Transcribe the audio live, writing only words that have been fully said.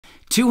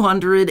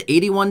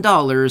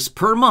$281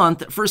 per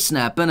month for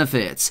SNAP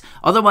benefits,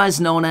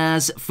 otherwise known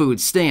as food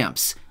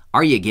stamps.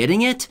 Are you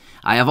getting it?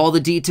 I have all the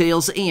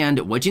details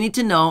and what you need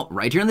to know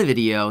right here in the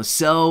video,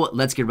 so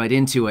let's get right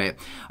into it.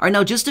 All right,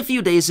 now just a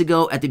few days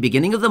ago at the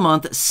beginning of the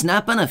month,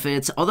 SNAP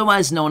benefits,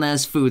 otherwise known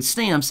as food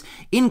stamps,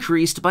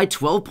 increased by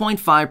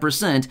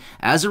 12.5%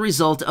 as a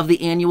result of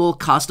the annual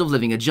cost of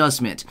living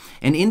adjustment.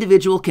 An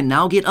individual can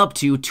now get up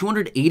to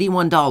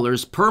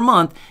 $281 per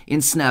month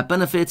in SNAP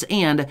benefits,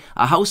 and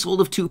a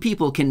household of 2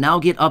 people can now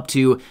get up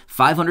to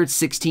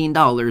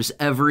 $516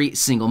 every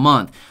single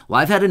month. Well,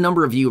 I've had a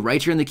number of you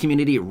right here in the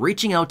community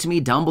reaching out to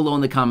me down below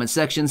in the comment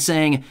section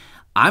saying,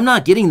 I'm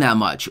not getting that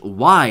much.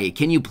 Why?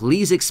 Can you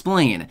please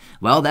explain?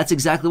 Well, that's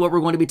exactly what we're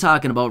going to be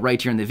talking about right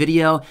here in the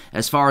video,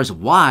 as far as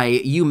why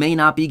you may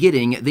not be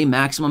getting the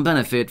maximum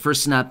benefit for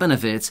SNAP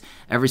benefits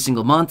every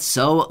single month.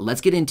 So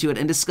let's get into it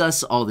and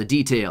discuss all the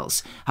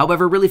details.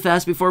 However, really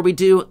fast before we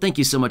do, thank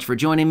you so much for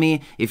joining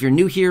me. If you're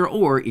new here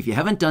or if you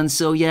haven't done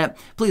so yet,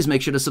 please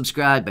make sure to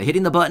subscribe by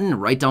hitting the button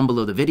right down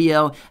below the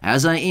video.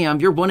 As I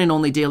am your one and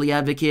only daily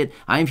advocate,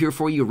 I am here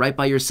for you right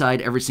by your side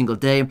every single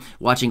day,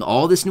 watching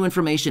all this new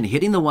information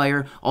hitting the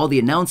wire, all the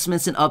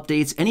announcements and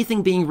updates,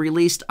 anything being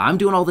released. I'm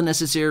doing all the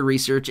necessary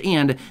research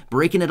and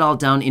breaking it all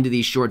down into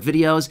these short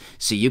videos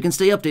so you can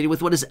stay updated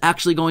with what is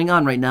actually going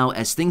on right now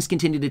as things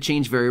continue to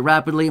change very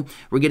rapidly.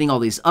 We're getting all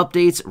these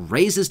updates,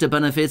 raises to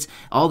benefits,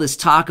 all this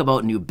talk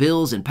about new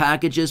bills and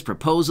packages,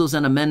 proposals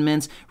and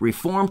amendments,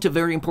 reform to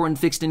very important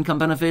fixed income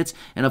benefits,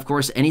 and of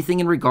course anything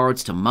in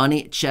regards to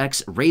money,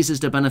 checks, raises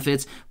to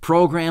benefits,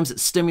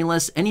 programs,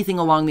 stimulus, anything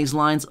along these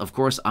lines. Of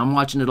course, I'm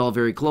watching it all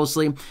very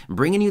closely,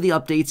 bringing you the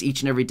updates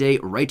each and every day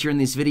right here in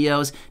these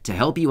videos to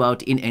help you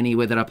out in any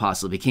way that I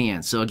possibly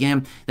can. So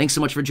again, thanks so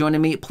much for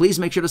joining me. Please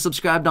make sure to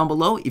subscribe down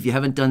below if you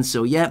haven't done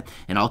so yet,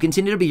 and I'll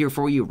continue to be here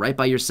for you right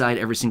by your side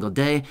every single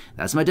day.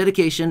 That's my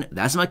dedication,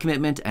 that's my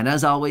commitment, and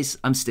as always,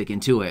 I'm sticking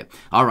to it.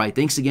 All right,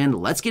 thanks again.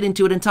 Let's get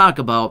into it and talk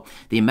about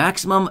the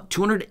maximum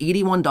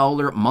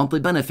 $281 monthly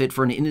benefit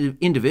for an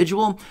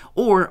individual,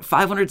 or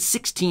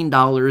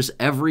 $516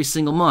 every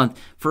single month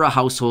for a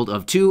household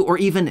of 2, or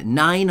even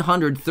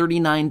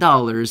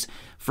 $939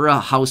 for a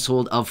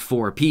household of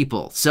 4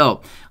 people.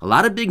 So a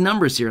lot of big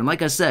numbers here. And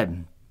like I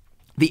said,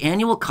 the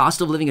annual cost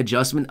of living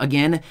adjustment,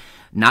 again,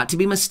 not to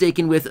be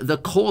mistaken with the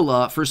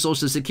COLA for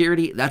Social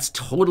Security, that's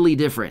totally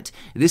different.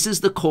 This is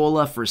the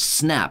COLA for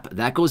SNAP.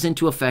 That goes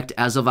into effect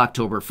as of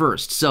October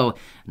 1st. So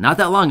not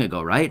that long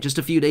ago, right? Just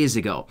a few days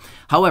ago.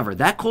 However,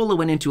 that COLA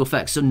went into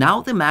effect. So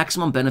now the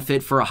maximum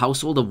benefit for a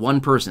household of 1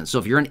 person. So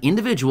if you're an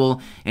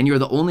individual and you're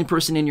the only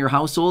person in your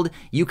household,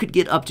 you could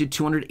get up to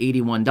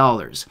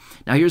 $281.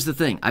 Now here's the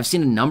thing. I've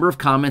seen a number of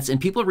comments and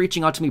people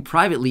reaching out to me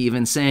privately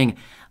even saying,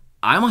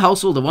 I'm a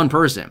household of 1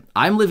 person.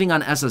 I'm living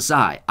on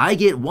SSI. I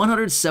get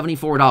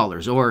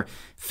 $174 or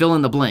fill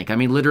in the blank. I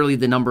mean, literally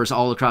the numbers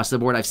all across the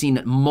board. I've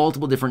seen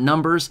multiple different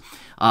numbers,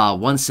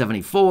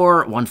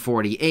 174,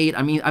 148.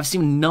 I mean, I've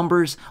seen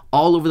numbers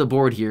all over the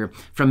board here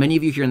from many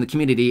of you here in the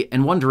community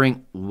and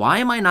wondering, why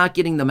am I not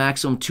getting the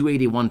maximum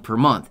 $281 per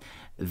month?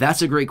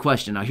 That's a great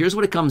question. Now, here's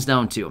what it comes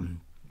down to.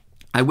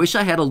 I wish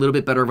I had a little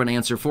bit better of an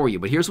answer for you,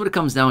 but here's what it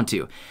comes down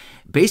to.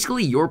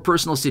 Basically, your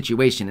personal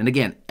situation, and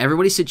again,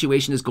 everybody's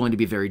situation is going to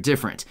be very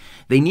different.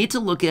 They need to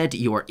look at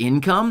your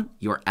income,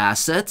 your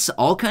assets,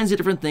 all kinds of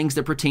different things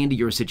that pertain to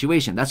your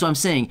situation. That's why I'm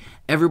saying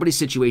everybody's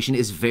situation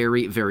is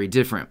very, very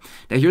different.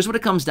 Now, here's what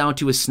it comes down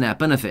to is SNAP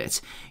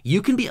benefits.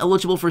 You can be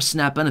eligible for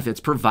SNAP benefits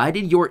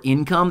provided your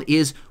income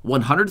is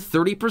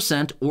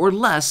 130% or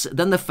less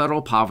than the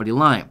federal poverty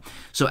line.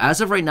 So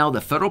as of right now,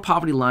 the federal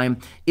poverty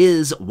line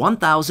is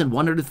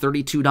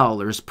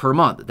 $1,132 per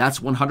month. That's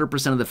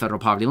 100% of the federal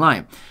poverty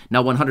line.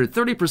 Now,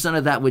 130%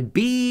 of that would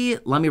be,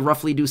 let me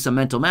roughly do some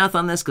mental math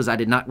on this because I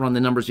did not run the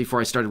numbers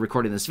before I started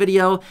recording this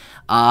video,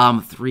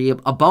 about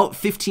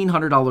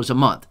 $1,500 a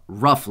month,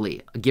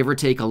 roughly, give or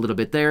take a little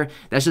bit there.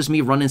 That's just me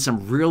running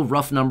some real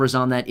rough numbers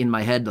on that in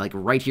my head, like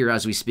right here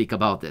as we speak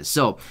about this.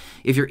 So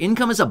if your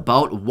income is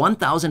about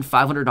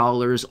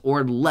 $1,500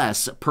 or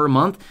less per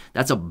month,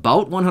 that's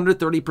about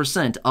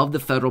 130% of the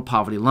federal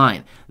poverty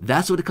line.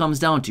 That's what it comes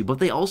down to. But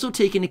they also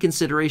take into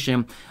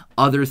consideration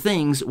other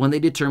things when they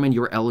determine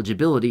your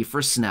eligibility for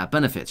SNAP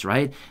benefits,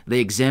 right? They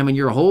examine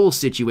your whole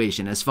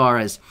situation as far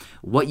as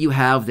what you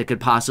have that could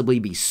possibly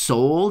be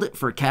sold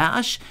for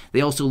cash. They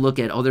also look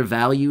at other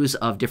values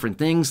of different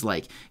things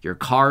like your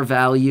car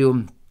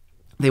value.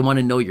 They want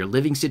to know your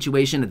living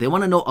situation. They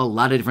want to know a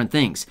lot of different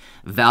things.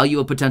 Value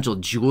of potential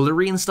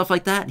jewelry and stuff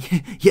like that.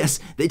 Yes,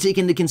 they take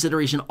into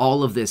consideration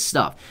all of this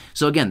stuff.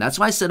 So again, that's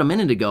why I said a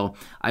minute ago,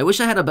 I wish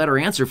I had a better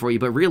answer for you,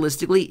 but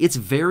realistically, it's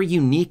very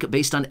unique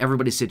based on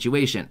everybody's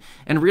situation.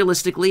 And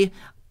realistically,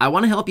 I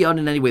want to help you out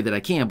in any way that I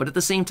can, but at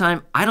the same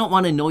time, I don't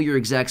want to know your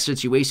exact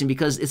situation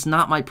because it's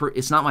not my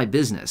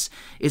business.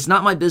 It's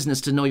not my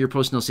business to know your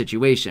personal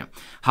situation.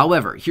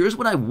 However, here's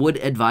what I would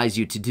advise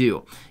you to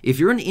do. If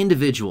you're an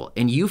individual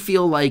and you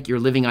feel like you're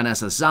living on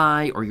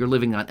SSI or you're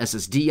living on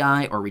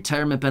SSDI or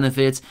retirement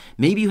benefits,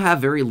 maybe you have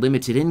very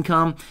limited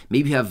income,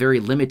 maybe you have very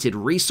limited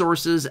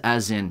resources,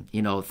 as in,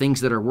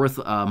 things that are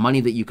worth money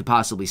that you could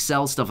possibly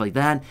sell, stuff like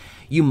that,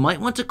 you might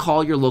want to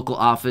call your local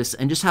office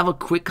and just have a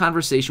quick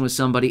conversation with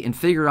somebody and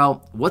figure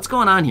out what's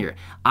going on here.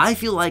 I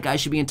feel like I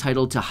should be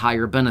entitled to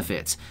higher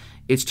benefits.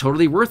 It's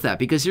totally worth that,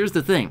 because here's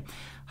the thing.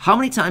 How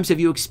many times have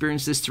you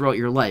experienced this throughout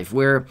your life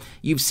where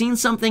you've seen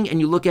something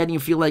and you look at it and you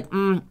feel like,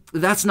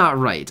 that's not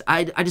right.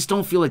 I just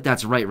don't feel like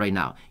that's right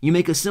now. You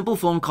make a simple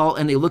phone call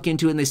and they look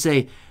into it and they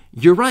say,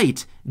 you're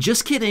right.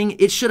 Just kidding.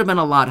 It should have been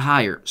a lot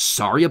higher.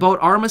 Sorry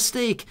about our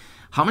mistake.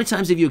 How many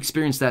times have you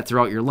experienced that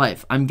throughout your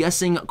life? I'm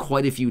guessing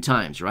quite a few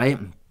times, right?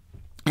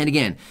 And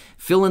again,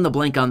 fill in the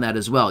blank on that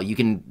as well.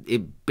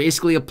 It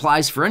basically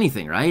applies for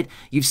anything, right?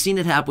 You've seen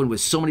it happen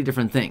with so many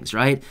different things,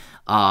 right?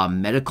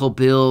 Medical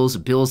bills,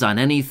 bills on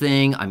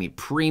anything,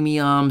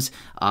 premiums,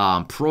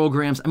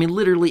 programs.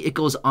 Literally it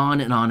goes on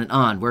and on and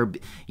on, where,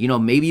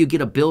 maybe you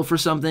get a bill for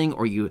something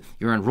or you're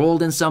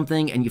enrolled in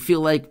something and you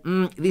feel like,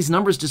 these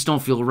numbers just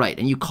don't feel right.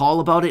 And you call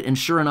about it and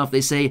sure enough,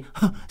 they say,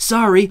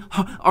 sorry,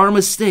 our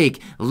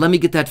mistake. Let me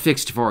get that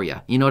fixed for you.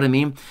 You know what I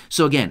mean?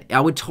 So again,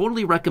 I would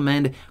totally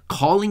recommend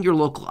calling your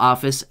local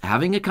office,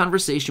 having a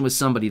conversation with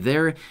somebody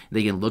there.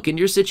 They can look into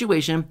your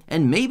situation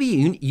and maybe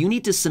you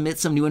need to submit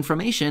some new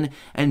information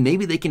and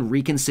maybe they can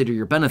reconsider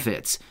your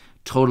benefits.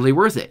 Totally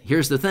worth it.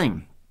 Here's the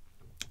thing.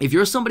 If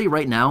you're somebody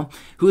right now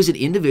who is an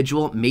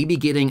individual, maybe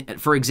getting,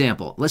 for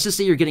example, let's just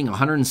say you're getting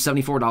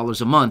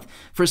 $174 a month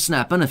for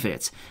SNAP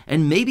benefits,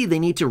 and maybe they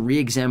need to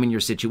re-examine your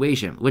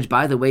situation, which,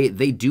 by the way,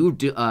 they do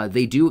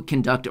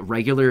conduct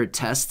regular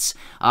tests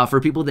for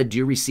people that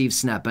do receive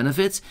SNAP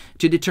benefits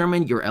to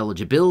determine your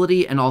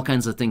eligibility and all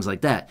kinds of things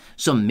like that.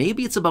 So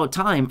maybe it's about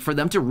time for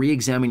them to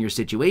re-examine your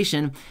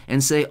situation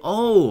and say,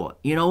 oh,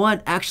 you know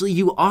what? Actually,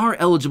 you are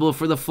eligible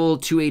for the full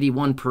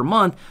 $281 per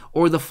month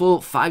or the full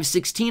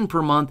 $516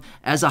 per month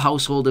as a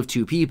household of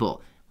 2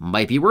 people.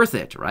 Might be worth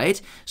it,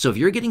 right? So if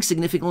you're getting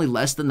significantly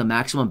less than the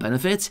maximum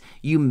benefits,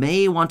 you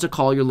may want to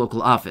call your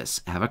local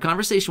office, have a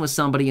conversation with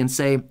somebody and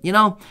say,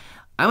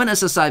 I'm an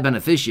SSI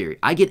beneficiary.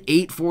 I get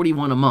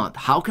 $841 a month.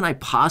 How can I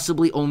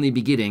possibly only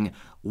be getting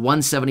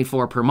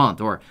 $174 per month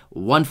or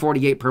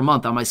 $148 per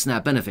month on my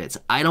SNAP benefits?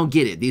 I don't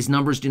get it. These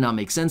numbers do not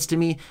make sense to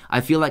me. I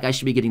feel like I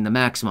should be getting the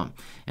maximum.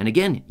 And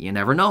again, you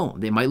never know.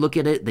 They might look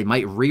at it. They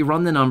might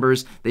rerun the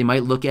numbers. They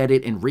might look at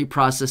it and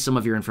reprocess some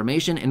of your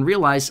information and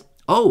realize,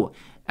 oh,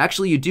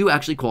 actually, you do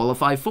actually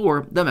qualify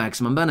for the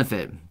maximum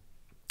benefit.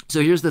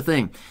 So here's the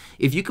thing.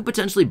 If you could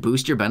potentially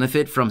boost your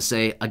benefit from,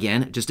 say,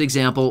 again, just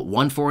example,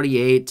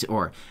 148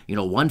 or,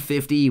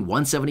 150,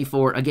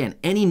 174, again,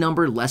 any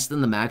number less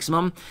than the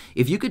maximum,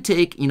 if you could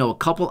take, a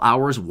couple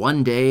hours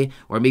one day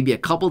or maybe a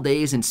couple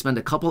days and spend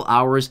a couple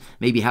hours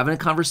maybe having a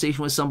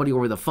conversation with somebody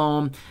over the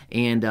phone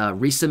and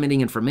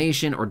resubmitting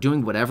information or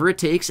doing whatever it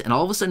takes, and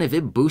all of a sudden if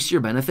it boosts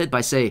your benefit by,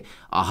 say,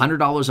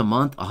 $100 a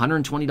month,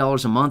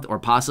 $120 a month, or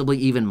possibly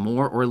even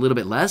more or a little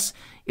bit less,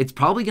 it's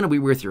probably going to be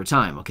worth your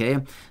time, okay?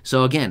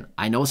 So again,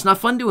 I know it's not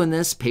fun doing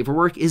this.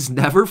 Paperwork is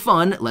never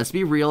fun. Let's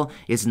be real.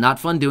 It's not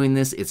fun doing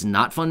this. It's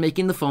not fun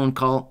making the phone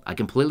call. I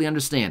completely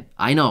understand.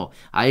 I know.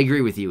 I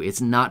agree with you.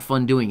 It's not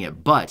fun doing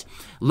it. But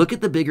look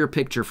at the bigger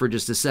picture for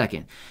just a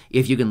second.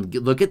 If you can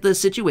look at the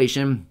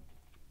situation,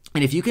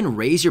 and if you can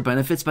raise your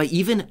benefits by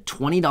even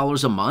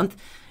 $20 a month,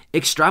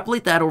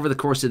 extrapolate that over the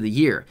course of the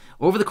year.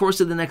 Over the course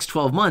of the next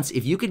 12 months,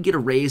 if you could get a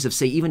raise of,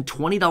 say, even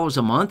 $20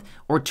 a month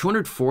or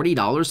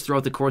 $240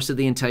 throughout the course of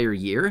the entire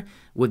year,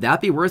 would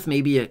that be worth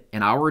maybe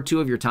an hour or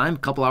two of your time, a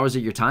couple hours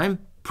of your time?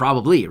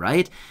 Probably,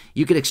 right?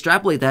 You could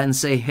extrapolate that and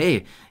say,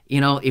 hey,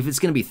 if it's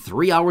going to be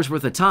 3 hours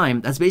worth of time,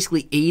 that's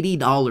basically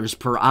 $80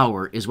 per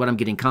hour is what I'm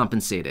getting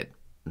compensated.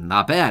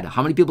 Not bad.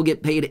 How many people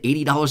get paid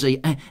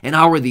 $80 an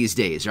hour these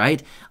days,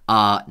 right?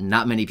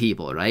 Not many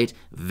people, right?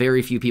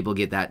 Very few people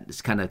get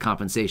that kind of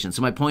compensation.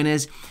 So my point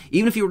is,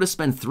 even if you were to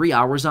spend 3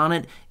 hours on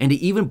it and to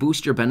even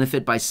boost your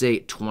benefit by, say,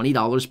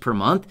 $20 per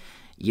month,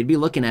 you'd be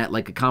looking at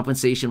like a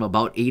compensation of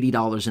about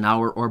 $80 an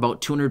hour or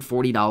about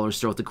 $240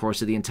 throughout the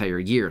course of the entire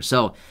year.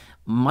 So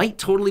might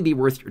totally be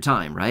worth your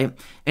time, right?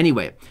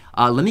 Anyway,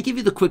 let me give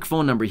you the quick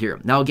phone number here.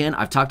 Now, again,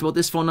 I've talked about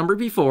this phone number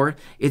before.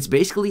 It's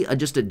basically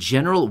just a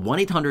general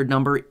 1-800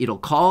 number. It'll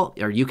call,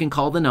 or you can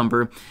call the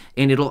number,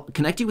 and it'll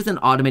connect you with an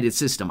automated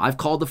system. I've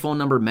called the phone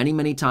number many,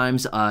 many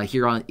times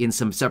here in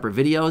some separate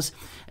videos,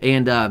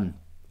 and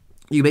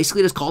you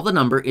basically just call the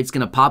number. It's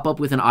going to pop up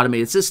with an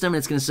automated system.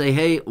 It's going to say,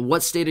 hey,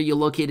 what state are you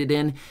located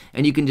in?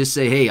 And you can just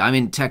say, hey, I'm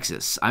in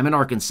Texas. I'm in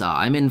Arkansas.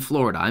 I'm in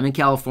Florida. I'm in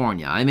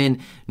California. I'm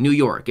in New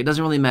York. It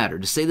doesn't really matter.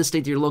 Just say the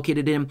state that you're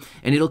located in,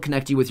 and it'll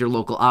connect you with your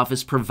local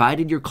office,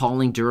 provided you're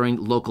calling during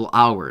local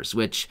hours,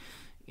 which,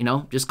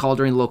 just call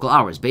during the local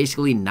hours.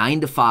 Basically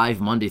 9 to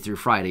 5, Monday through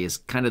Friday is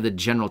kind of the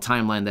general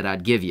timeline that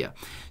I'd give you.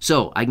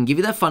 So I can give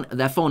you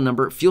that phone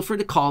number. Feel free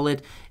to call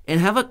it and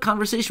have a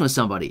conversation with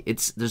somebody.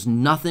 There's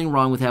nothing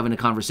wrong with having a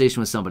conversation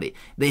with somebody.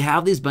 They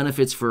have these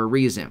benefits for a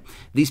reason.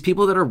 These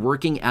people that are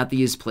working at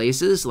these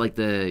places, like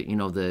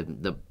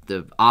the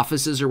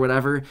offices or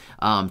whatever,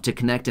 to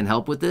connect and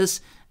help with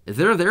this,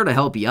 they're there to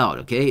help you out,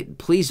 okay?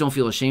 Please don't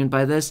feel ashamed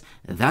by this.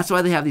 That's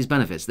why they have these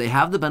benefits. They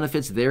have the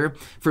benefits there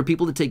for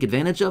people to take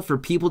advantage of, for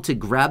people to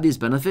grab these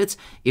benefits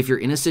if you're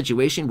in a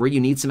situation where you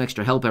need some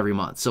extra help every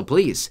month. So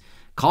please,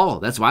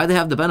 call. That's why they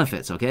have the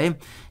benefits, okay?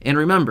 And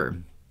remember,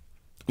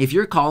 if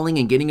you're calling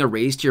and getting a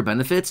raise to your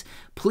benefits,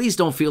 please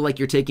don't feel like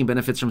you're taking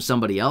benefits from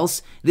somebody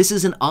else. This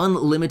is an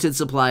unlimited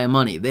supply of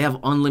money. They have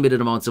unlimited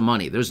amounts of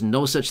money. There's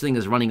no such thing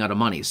as running out of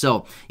money.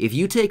 So if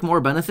you take more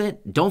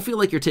benefit, don't feel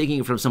like you're taking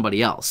it from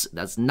somebody else.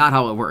 That's not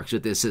how it works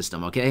with this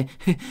system, okay?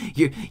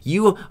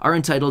 You are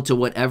entitled to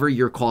whatever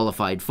you're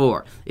qualified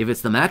for. If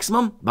it's the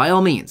maximum, by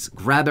all means,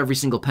 grab every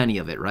single penny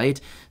of it,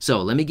 right?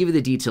 So let me give you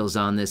the details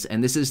on this.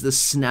 And this is the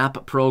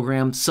SNAP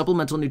program,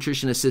 Supplemental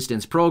Nutrition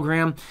Assistance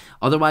Program,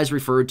 otherwise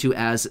referred to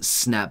as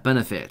SNAP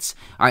benefits.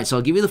 All right, so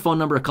I'll give you the phone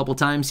number a couple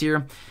times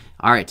here.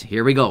 All right,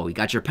 here we go. We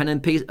got your pen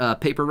and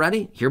paper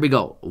ready? Here we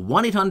go.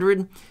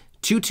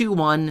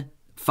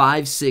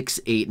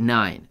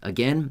 1-800-221-5689.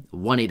 Again,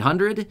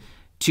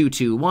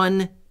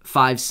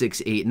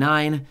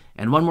 1-800-221-5689.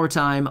 And one more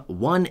time,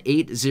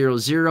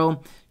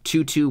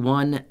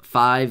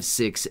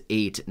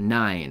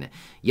 1-800-221-5689.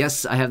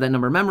 Yes, I have that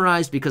number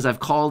memorized because I've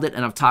called it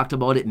and I've talked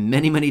about it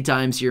many, many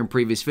times here in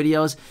previous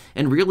videos.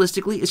 And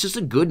realistically, it's just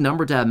a good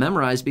number to have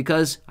memorized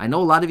because I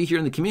know a lot of you here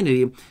in the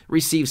community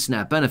receive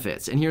SNAP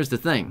benefits. And here's the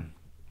thing.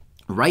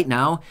 Right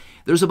now,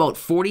 there's about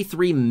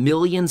 43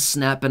 million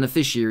SNAP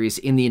beneficiaries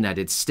in the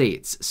United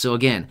States. So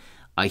again,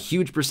 a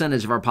huge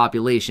percentage of our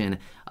population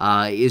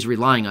is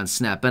relying on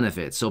SNAP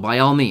benefits. So by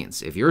all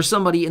means, if you're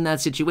somebody in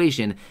that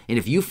situation, and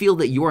if you feel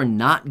that you are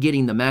not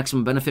getting the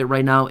maximum benefit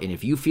right now, and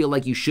if you feel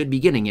like you should be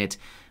getting it,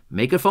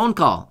 make a phone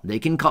call. They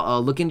can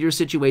look into your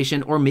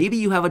situation, or maybe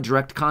you have a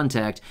direct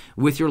contact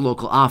with your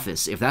local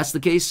office. If that's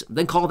the case,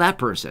 then call that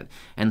person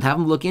and have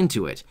them look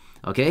into it.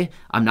 Okay?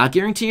 I'm not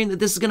guaranteeing that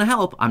this is going to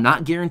help. I'm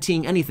not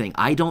guaranteeing anything.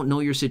 I don't know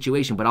your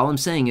situation, but all I'm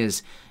saying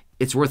is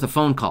it's worth a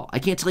phone call. I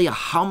can't tell you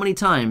how many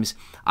times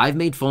I've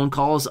made phone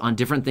calls on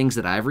different things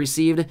that I've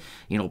received,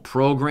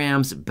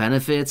 programs,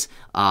 benefits,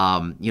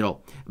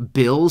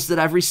 bills that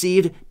I've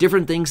received,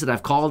 different things that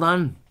I've called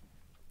on.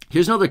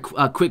 Here's another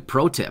quick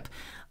pro tip.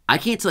 I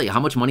can't tell you how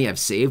much money I've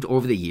saved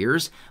over the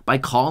years by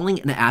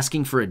calling and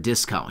asking for a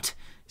discount.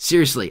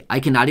 Seriously, I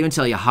cannot even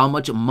tell you how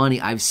much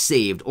money I've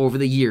saved over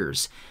the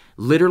years.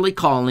 Literally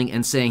calling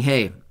and saying,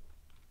 hey,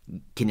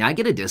 can I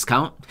get a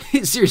discount?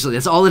 Seriously,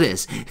 that's all it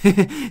is.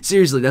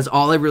 Seriously, that's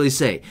all I really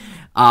say.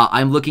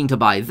 I'm looking to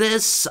buy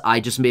this.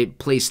 I just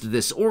placed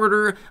this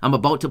order. I'm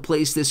about to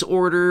place this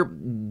order.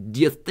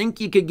 Do you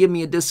think you could give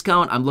me a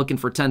discount? I'm looking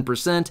for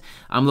 10%.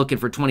 I'm looking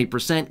for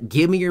 20%.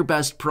 Give me your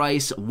best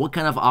price. What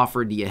kind of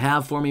offer do you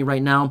have for me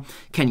right now?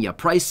 Can you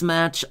price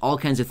match? All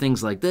kinds of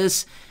things like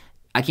this.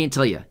 I can't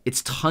tell you.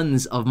 It's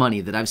tons of money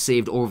that I've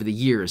saved over the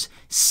years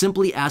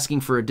simply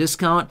asking for a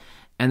discount,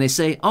 and they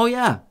say, oh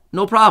yeah,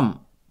 no problem.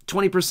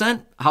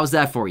 20%? How's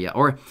that for you?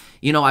 Or,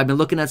 I've been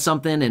looking at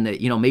something and,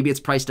 maybe it's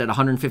priced at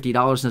 $150 and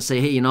I say,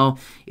 hey,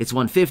 it's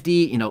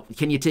 $150,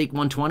 can you take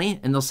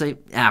 $120? And they'll say,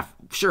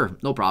 sure,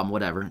 no problem,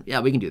 whatever.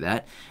 Yeah, we can do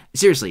that.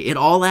 Seriously, it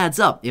all adds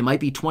up. It might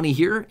be 20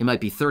 here, it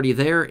might be 30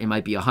 there, it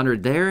might be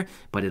 100 there,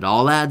 but it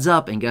all adds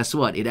up. And guess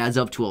what? It adds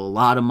up to a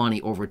lot of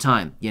money over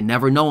time. You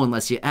never know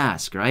unless you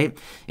ask, right?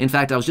 In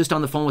fact, I was just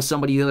on the phone with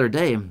somebody the other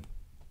day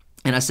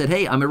and I said,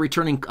 hey, I'm a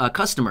returning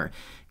customer.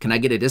 Can I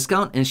get a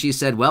discount? And she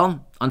said,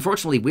 well,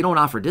 unfortunately, we don't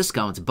offer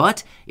discounts,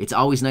 but it's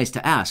always nice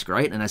to ask,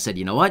 right? And I said,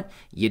 you know what?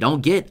 You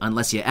don't get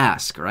unless you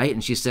ask, right?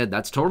 And she said,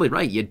 that's totally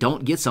right. You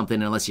don't get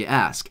something unless you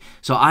ask.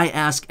 So I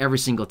ask every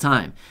single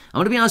time. I'm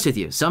going to be honest with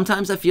you.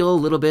 Sometimes I feel a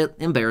little bit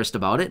embarrassed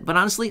about it, but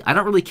honestly, I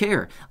don't really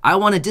care. I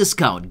want a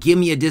discount. Give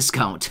me a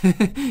discount.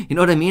 You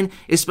know what I mean?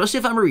 Especially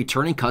if I'm a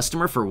returning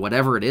customer for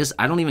whatever it is.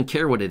 I don't even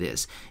care what it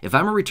is. If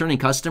I'm a returning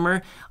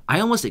customer,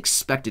 I almost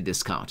expect a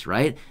discount,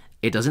 right?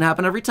 It doesn't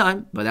happen every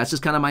time, but that's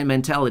just kind of my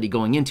mentality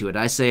going into it.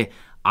 I say,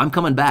 I'm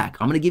coming back.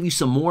 I'm going to give you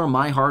some more of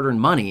my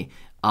hard-earned money.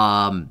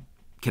 Can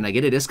I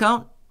get a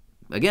discount?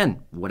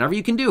 Again, whatever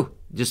you can do.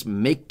 Just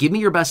give me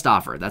your best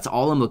offer. That's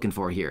all I'm looking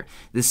for here.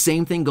 The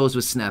same thing goes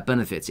with SNAP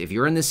benefits. If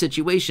you're in this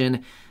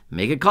situation,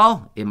 make a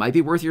call. It might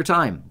be worth your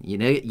time.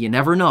 You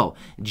never know.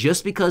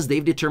 Just because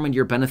they've determined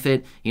your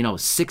benefit,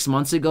 6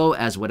 months ago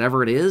as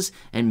whatever it is,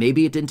 and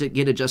maybe it didn't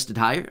get adjusted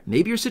higher,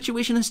 maybe your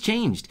situation has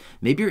changed.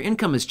 Maybe your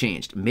income has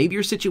changed. Maybe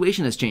your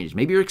situation has changed.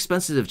 Maybe your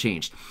expenses have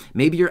changed.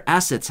 Maybe your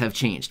assets have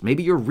changed.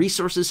 Maybe your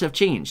resources have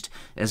changed.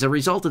 As a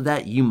result of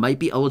that, you might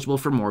be eligible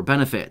for more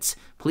benefits.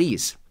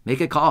 Please,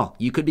 make a call.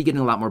 You could be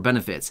getting a lot more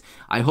benefits.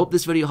 I hope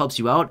this video helps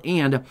you out,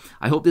 and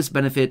I hope this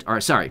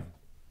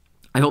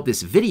I hope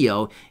this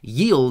video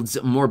yields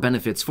more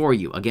benefits for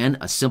you. Again,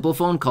 a simple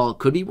phone call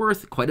could be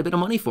worth quite a bit of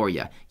money for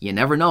you. You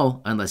never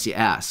know unless you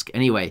ask.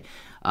 Anyway,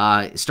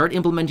 start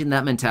implementing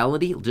that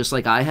mentality just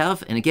like I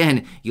have. And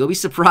again, you'll be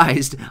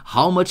surprised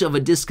how much of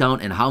a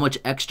discount and how much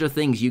extra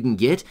things you can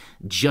get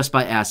just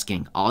by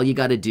asking. All you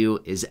got to do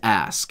is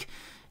ask.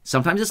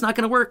 Sometimes it's not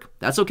going to work.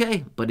 That's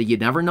okay. But you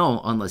never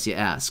know unless you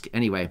ask.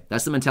 Anyway,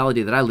 that's the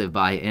mentality that I live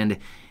by. And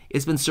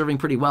it's been serving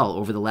pretty well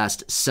over the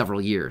last several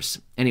years.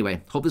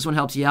 Anyway, hope this one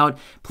helps you out.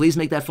 Please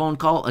make that phone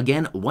call.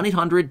 Again,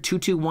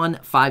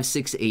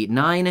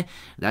 1-800-221-5689.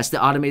 That's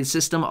the automated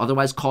system.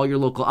 Otherwise, call your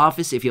local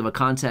office if you have a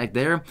contact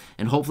there,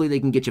 and hopefully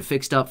they can get you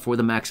fixed up for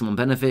the maximum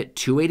benefit.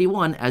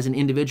 $281 as an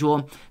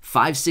individual,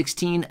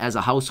 $516 as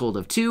a household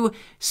of 2,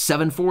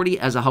 $740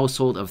 as a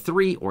household of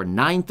 3, or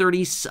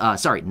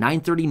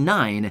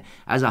 $939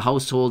 as a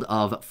household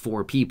of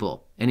 4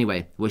 people.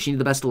 Anyway, wishing you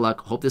the best of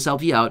luck. Hope this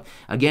helped you out.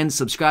 Again,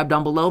 subscribe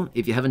down below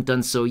if you haven't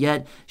done so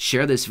yet.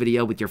 Share this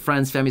video with your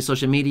friends, family,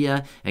 social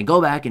media, and go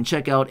back and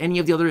check out any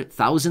of the other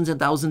thousands and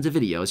thousands of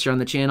videos here on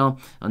the channel.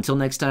 Until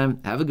next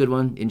time, have a good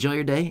one, enjoy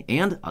your day,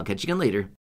 and I'll catch you again later.